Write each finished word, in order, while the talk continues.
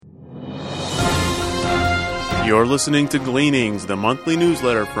You're listening to Gleanings, the monthly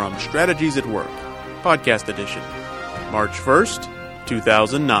newsletter from Strategies at Work, podcast edition, March 1st,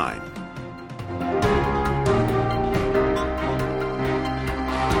 2009.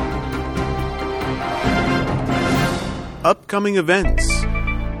 Upcoming events.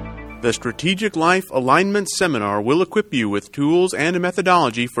 The Strategic Life Alignment Seminar will equip you with tools and a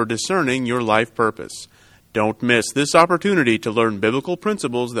methodology for discerning your life purpose. Don't miss this opportunity to learn biblical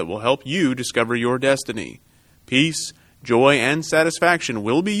principles that will help you discover your destiny. Peace, joy, and satisfaction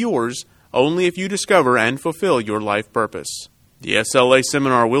will be yours only if you discover and fulfill your life purpose. The SLA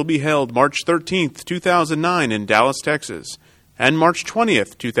Seminar will be held March 13th, 2009 in Dallas, Texas, and March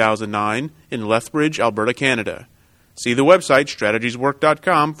 20th, 2009 in Lethbridge, Alberta, Canada. See the website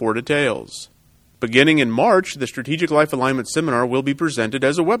strategieswork.com for details. Beginning in March, the Strategic Life Alignment Seminar will be presented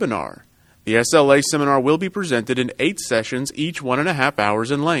as a webinar. The SLA Seminar will be presented in 8 sessions, each 1.5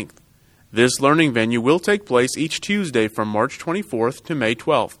 hours in length. This learning venue will take place each Tuesday from March 24th to May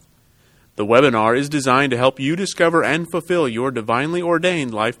 12th. The webinar is designed to help you discover and fulfill your divinely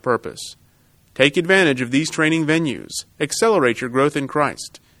ordained life purpose. Take advantage of these training venues, accelerate your growth in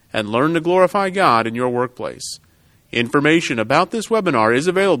Christ, and learn to glorify God in your workplace. Information about this webinar is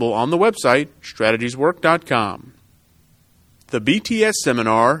available on the website strategieswork.com. The BTS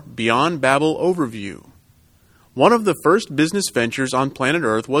Seminar Beyond Babel Overview. One of the first business ventures on planet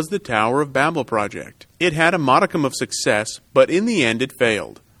Earth was the Tower of Babel project. It had a modicum of success, but in the end it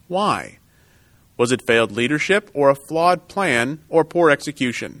failed. Why? Was it failed leadership, or a flawed plan, or poor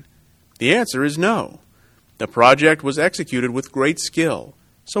execution? The answer is no. The project was executed with great skill.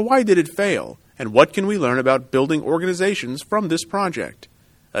 So why did it fail? And what can we learn about building organizations from this project?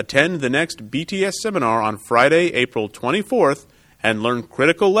 Attend the next BTS seminar on Friday, April 24th, and learn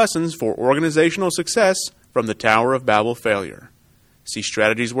critical lessons for organizational success from the Tower of Babel failure. See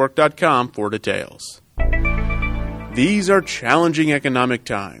strategieswork.com for details. These are challenging economic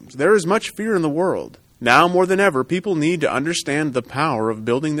times. There is much fear in the world. Now more than ever, people need to understand the power of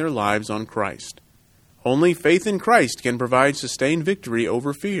building their lives on Christ. Only faith in Christ can provide sustained victory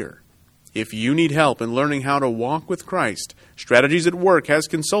over fear. If you need help in learning how to walk with Christ, Strategies at Work has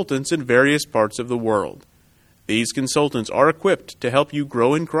consultants in various parts of the world. These consultants are equipped to help you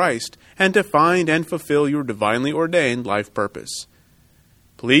grow in Christ and to find and fulfill your divinely ordained life purpose.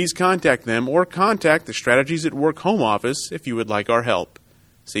 Please contact them or contact the Strategies at Work home office if you would like our help.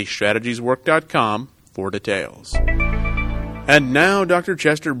 See strategieswork.com for details. And now Dr.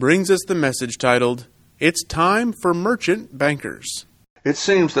 Chester brings us the message titled, It's Time for Merchant Bankers. It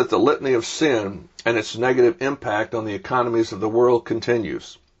seems that the litany of sin and its negative impact on the economies of the world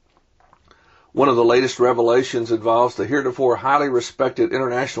continues. One of the latest revelations involves the heretofore highly respected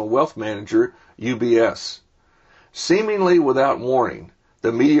international wealth manager, UBS. Seemingly without warning,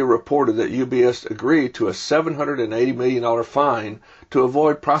 the media reported that UBS agreed to a $780 million fine to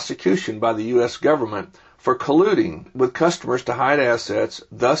avoid prosecution by the U.S. government for colluding with customers to hide assets,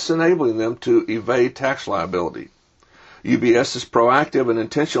 thus enabling them to evade tax liability. UBS's proactive and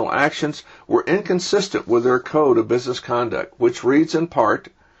intentional actions were inconsistent with their code of business conduct, which reads in part,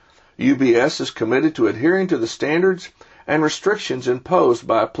 UBS is committed to adhering to the standards and restrictions imposed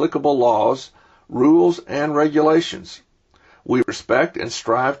by applicable laws, rules, and regulations. We respect and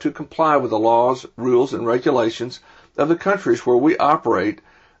strive to comply with the laws, rules, and regulations of the countries where we operate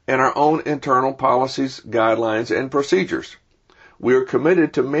and our own internal policies, guidelines, and procedures. We are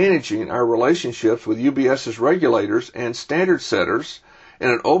committed to managing our relationships with UBS's regulators and standard setters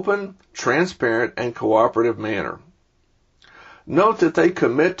in an open, transparent, and cooperative manner. Note that they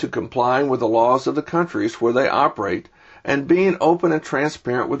commit to complying with the laws of the countries where they operate and being open and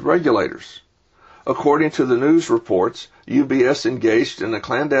transparent with regulators. According to the news reports, UBS engaged in a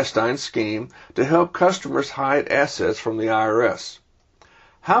clandestine scheme to help customers hide assets from the IRS.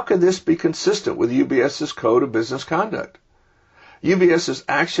 How can this be consistent with UBS's code of business conduct? UBS's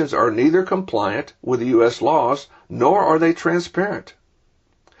actions are neither compliant with the U.S. laws, nor are they transparent.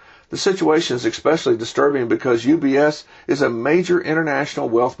 The situation is especially disturbing because UBS is a major international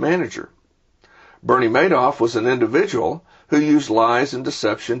wealth manager. Bernie Madoff was an individual who used lies and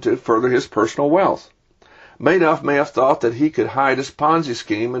deception to further his personal wealth. Madoff may have thought that he could hide his Ponzi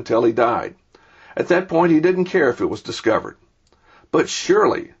scheme until he died. At that point, he didn't care if it was discovered. But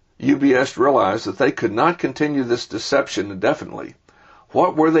surely, UBS realized that they could not continue this deception indefinitely.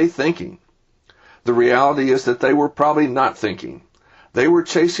 What were they thinking? The reality is that they were probably not thinking. They were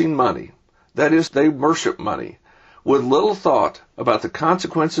chasing money. That is, they worship money, with little thought about the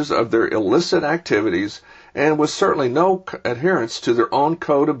consequences of their illicit activities and with certainly no adherence to their own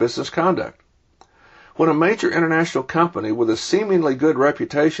code of business conduct. When a major international company with a seemingly good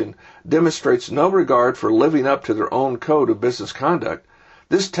reputation demonstrates no regard for living up to their own code of business conduct,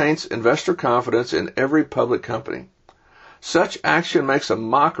 this taints investor confidence in every public company. Such action makes a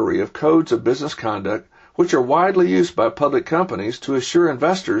mockery of codes of business conduct which are widely used by public companies to assure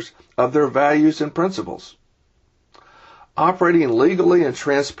investors of their values and principles. Operating legally and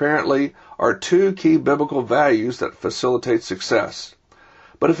transparently are two key biblical values that facilitate success.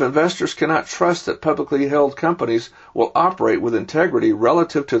 But if investors cannot trust that publicly held companies will operate with integrity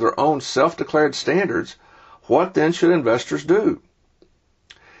relative to their own self-declared standards, what then should investors do?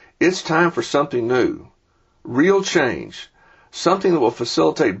 It's time for something new, real change, something that will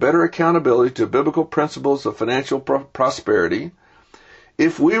facilitate better accountability to biblical principles of financial prosperity.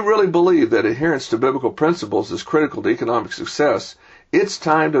 If we really believe that adherence to biblical principles is critical to economic success, it's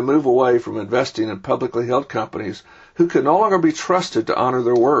time to move away from investing in publicly held companies who can no longer be trusted to honor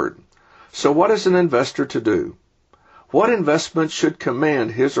their word. So what is an investor to do? What investment should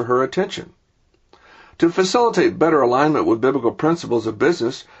command his or her attention? To facilitate better alignment with biblical principles of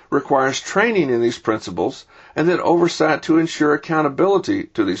business requires training in these principles and then oversight to ensure accountability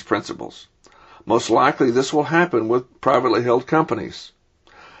to these principles. Most likely this will happen with privately held companies.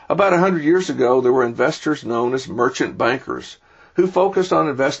 About 100 years ago, there were investors known as merchant bankers who focused on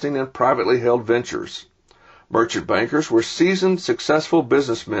investing in privately held ventures. Merchant bankers were seasoned, successful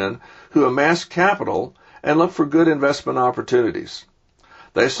businessmen who amassed capital and looked for good investment opportunities.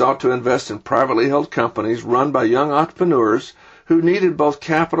 They sought to invest in privately held companies run by young entrepreneurs who needed both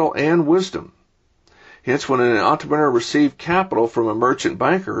capital and wisdom. Hence, when an entrepreneur received capital from a merchant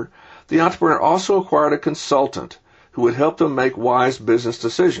banker, the entrepreneur also acquired a consultant who would help them make wise business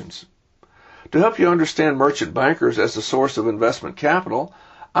decisions. To help you understand merchant bankers as a source of investment capital,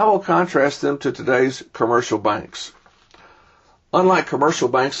 I will contrast them to today's commercial banks. Unlike commercial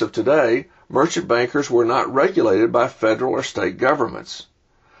banks of today, merchant bankers were not regulated by federal or state governments.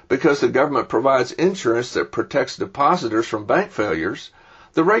 Because the government provides insurance that protects depositors from bank failures,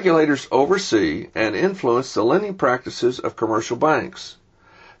 the regulators oversee and influence the lending practices of commercial banks.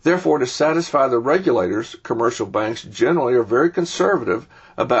 Therefore, to satisfy the regulators, commercial banks generally are very conservative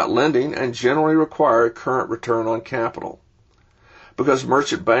about lending and generally require a current return on capital. Because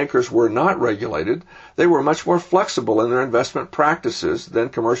merchant bankers were not regulated, they were much more flexible in their investment practices than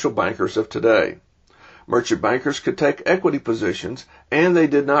commercial bankers of today. Merchant bankers could take equity positions, and they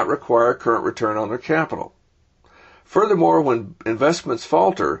did not require a current return on their capital. Furthermore, when investments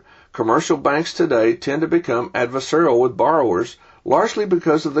falter, commercial banks today tend to become adversarial with borrowers, largely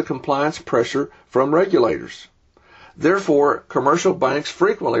because of the compliance pressure from regulators. Therefore, commercial banks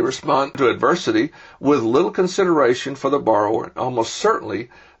frequently respond to adversity with little consideration for the borrower and almost certainly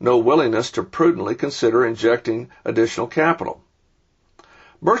no willingness to prudently consider injecting additional capital.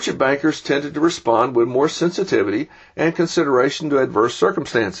 Merchant bankers tended to respond with more sensitivity and consideration to adverse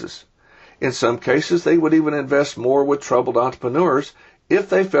circumstances. In some cases, they would even invest more with troubled entrepreneurs if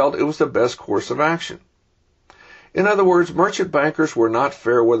they felt it was the best course of action. In other words, merchant bankers were not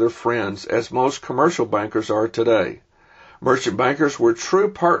fair-weather friends as most commercial bankers are today. Merchant bankers were true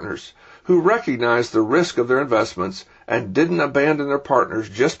partners who recognized the risk of their investments and didn't abandon their partners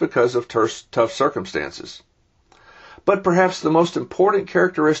just because of tough circumstances. But perhaps the most important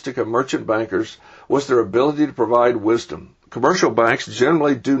characteristic of merchant bankers was their ability to provide wisdom. Commercial banks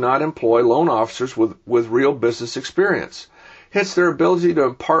generally do not employ loan officers with real business experience. Hence, their ability to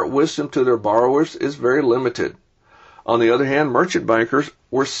impart wisdom to their borrowers is very limited. On the other hand, merchant bankers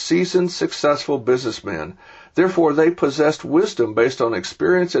were seasoned, successful businessmen. Therefore, they possessed wisdom based on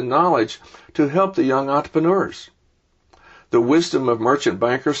experience and knowledge to help the young entrepreneurs. The wisdom of merchant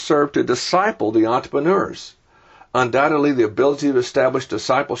bankers served to disciple the entrepreneurs. Undoubtedly, the ability to establish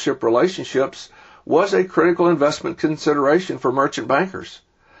discipleship relationships was a critical investment consideration for merchant bankers.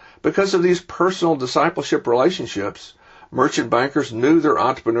 Because of these personal discipleship relationships, merchant bankers knew their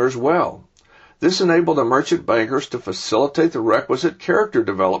entrepreneurs well. This enabled the merchant bankers to facilitate the requisite character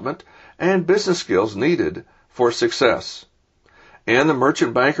development and business skills needed for success. And the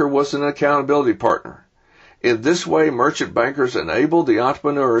merchant banker was an accountability partner. In this way, merchant bankers enabled the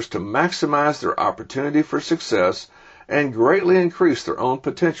entrepreneurs to maximize their opportunity for success and greatly increase their own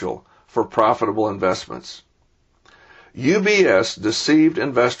potential for profitable investments. UBS deceived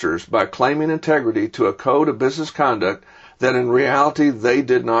investors by claiming integrity to a code of business conduct that in reality they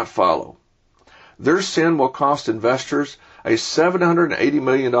did not follow. Their sin will cost investors a $780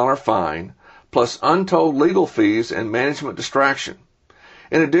 million fine, plus untold legal fees and management distraction.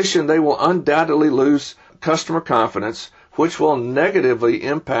 In addition, they will undoubtedly lose customer confidence, which will negatively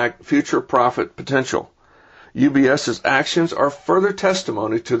impact future profit potential. UBS's actions are further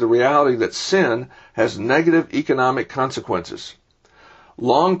testimony to the reality that sin has negative economic consequences.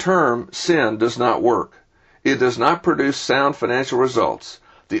 Long-term, sin does not work. It does not produce sound financial results.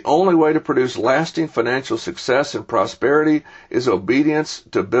 The only way to produce lasting financial success and prosperity is obedience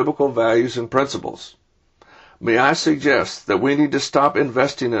to biblical values and principles. May I suggest that we need to stop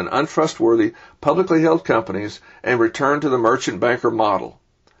investing in untrustworthy, publicly held companies and return to the merchant banker model.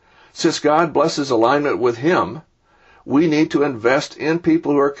 Since God blesses alignment with Him, we need to invest in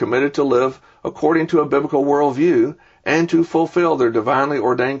people who are committed to live according to a biblical worldview and to fulfill their divinely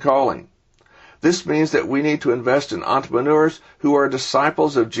ordained calling. This means that we need to invest in entrepreneurs who are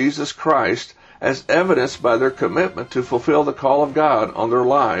disciples of Jesus Christ, as evidenced by their commitment to fulfill the call of God on their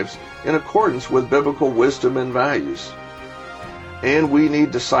lives in accordance with biblical wisdom and values. And we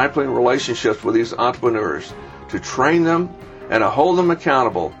need discipling relationships with these entrepreneurs to train them and to hold them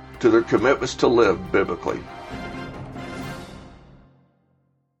accountable to their commitments to live biblically.